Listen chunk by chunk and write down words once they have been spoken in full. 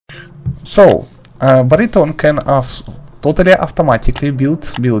So, Baritone can totally automatically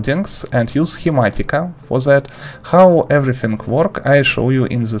build buildings and use Schematica. For that, how everything work, I show you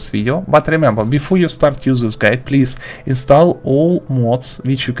in this video. But remember, before you start use this guide, please install all mods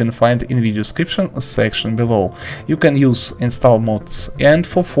which you can find in video description section below. You can use install mods and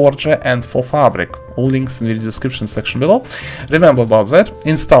for Forge and for Fabric. All links in the video description section below. Remember about that.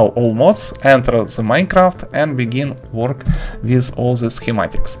 Install all mods, enter the Minecraft and begin work with all the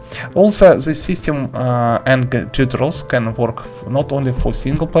schematics. Also, the system and tutorials can work not only for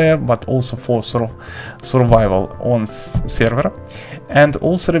single player but also for survival on server. And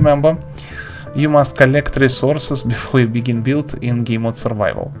also remember, you must collect resources before you begin build in game mode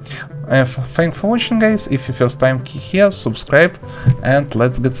survival. Thanks for watching, guys. If you first time here, subscribe and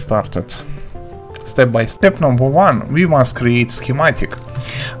let's get started. Step by step number 1, we must create schematic.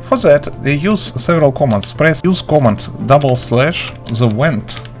 For that, they use several commands. Press use command / the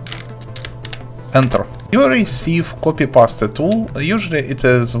vent. Enter. You receive copy paste tool. Usually it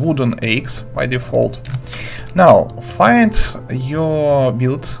is wooden X by default. Now find your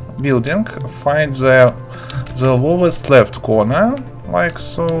building, find the lowest left corner like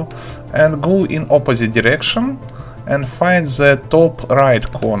so, and go in opposite direction and find the top right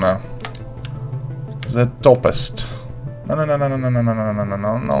corner. The toppest.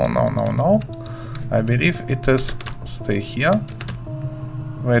 No. I believe it is. Stay here.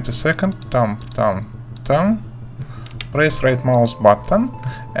 Wait a second. Press right mouse button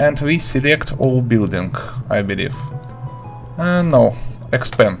and we select all building, I believe. No.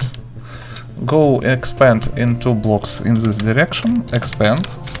 Expand. Go expand in 2 blocks in this direction. Expand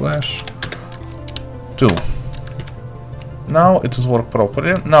 /2. Now it is work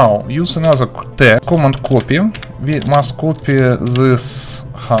properly. Now use another tag, command copy. We must copy this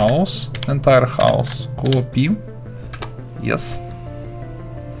house, entire house. Copy. Yes.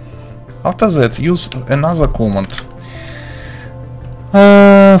 After that, use another command.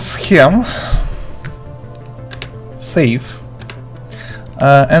 Schem. Save.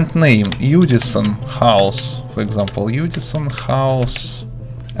 And name Udisen house. For example, Udisen house.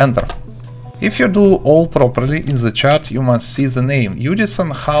 Enter. If you do all properly in the chart, you must see the name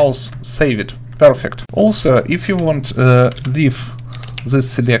Udisen house. Save it. Perfect. Also, if you want leave this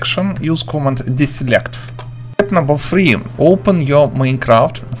selection, use command deselect. Step number 3. Open your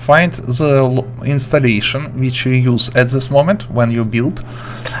Minecraft. Find the installation which you use at this moment when you build.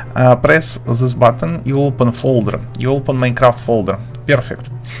 Press this button. You open folder. You open Minecraft folder. Perfect.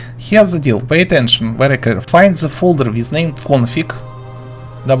 Here's the deal. Pay attention. Very clear. Find the folder with name config.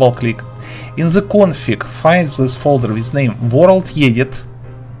 Double click. In the config, find this folder with name WorldEdit.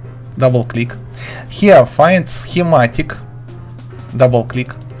 Double click. Here find schematic. Double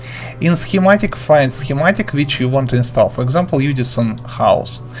click. In schematic, find schematic which you want to install. For example, Udisen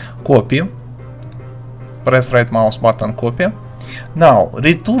house. Copy. Press right mouse button, copy. Now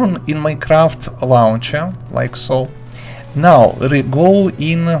return in Minecraft launcher like so. Now go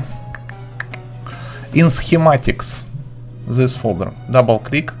in schematics. This folder. Double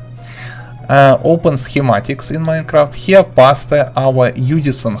click. Open schematics in Minecraft. Here paste our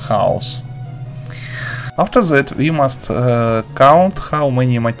Udisen house. After that, we must count how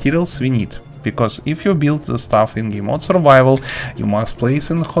many materials we need, because if you build the stuff in game mode survival, you must place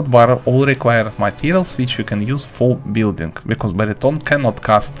in the hotbar all required materials which you can use for building, because Baritone cannot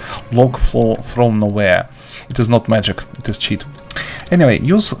cast block flow from nowhere. It is not magic, it is cheat. Anyway,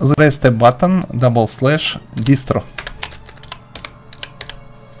 use the press tab button / distro.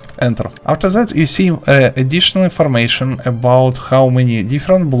 Enter. After that, you see additional information about how many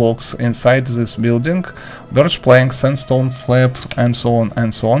different blocks inside this building, birch plank, sandstone slab, and so on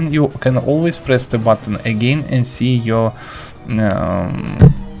and so on. You can always press the button again and see your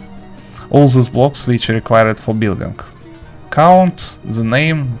all these blocks which are required for building. Count, the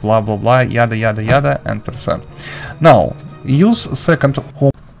name, blah blah blah, yada yada yada, and %. Now use second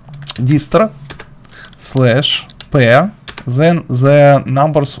distro /pair. Then the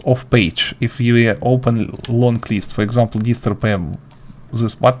numbers of page. If you open long list, for example, distro pair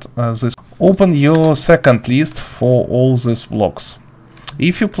this open your second list for all these blocks.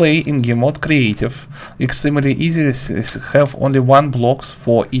 If you play in game mode creative, extremely easy to have only 1 blocks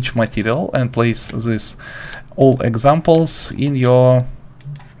for each material and place this all examples in your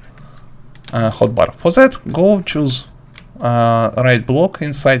hotbar. For that, go choose right block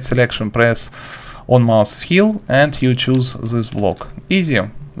inside selection, press on mouse wheel and you choose this block. Easy.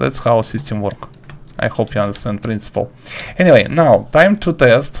 That's how system work. I hope you understand principle. Anyway, now time to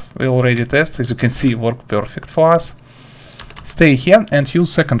test. We already test, as you can see, work perfect for us. Stay here and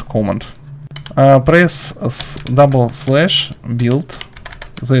use second command. Press / build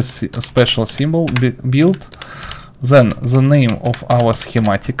this special symbol build, then the name of our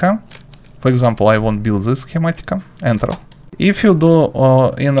schematica. For example, I want build this schematica, enter. If you do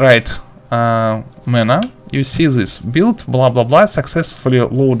in right manner, you see this build blah blah blah successfully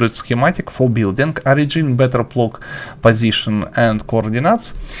loaded schematic for building, origin, better block position and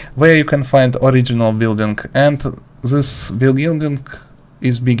coordinates, where you can find original building, and this building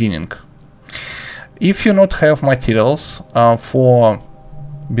is beginning. If you not have materials for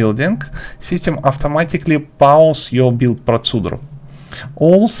building, system automatically pause your build procedure.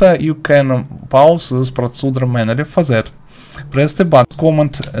 Also, you can pause this procedure manually. For that, press the button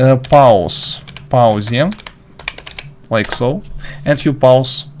command pause like so, and you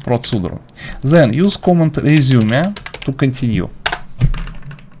pause procedure. Then use command resume to continue.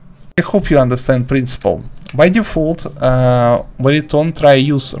 I hope you understand principle. By default, Baritone try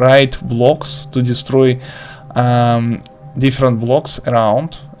use right blocks to destroy different blocks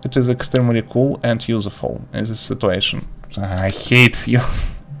around. It is extremely cool and useful in this situation. I hate you.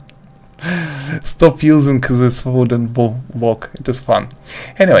 Stop using this wooden block. It is fun.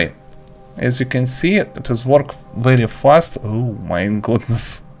 Anyway, as you can see, it is work very fast. Oh my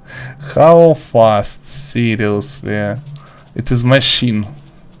goodness, how fast! Seriously, it is machine.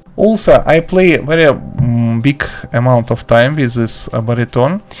 Also, I play very big amount of time with this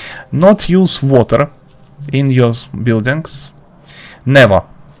Baritone. Not use water in your buildings. Never.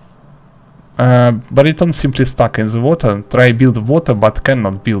 Baritone simply stuck in the water. Try build water, but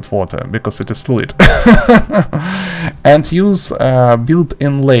cannot build water because it is fluid. And use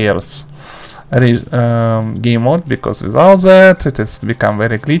built-in layers game mode, because without that it has become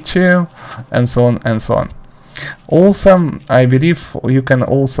very glitchy, and so on and so on. Also, I believe you can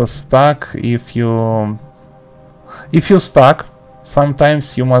also stack if you stack.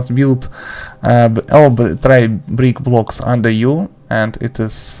 Sometimes you must build try brick blocks under you, and it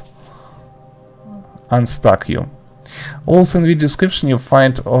is unstuck you. Also, in the description you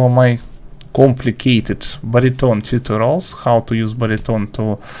find all my complicated Baritone tutorials, how to use Baritone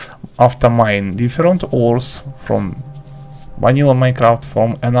to aftermine different ores from vanilla Minecraft,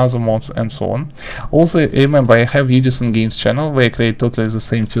 from another mods, and so on. Also, remember, I have Udisen games channel where I create totally the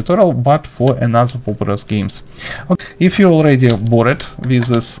same tutorial, but for another popular games. Okay. If you already bored with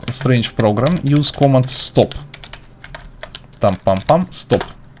this strange program, use command stop. Stop.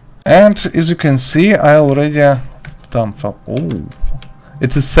 And as you can see, I already oh,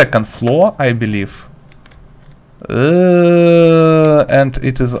 it is second floor, I believe. And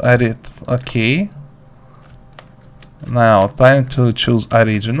it is added. Okay. Now, time to choose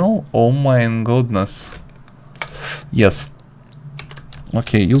original. Oh my goodness. Yes.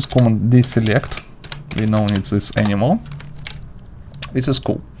 Okay, use command deselect. We don't need this anymore. It is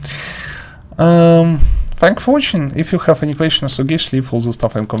cool. Thanks for watching. If you have any questions or suggestions, leave all the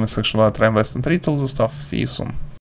stuff in the comment section while I try and best and read all the stuff. See you soon.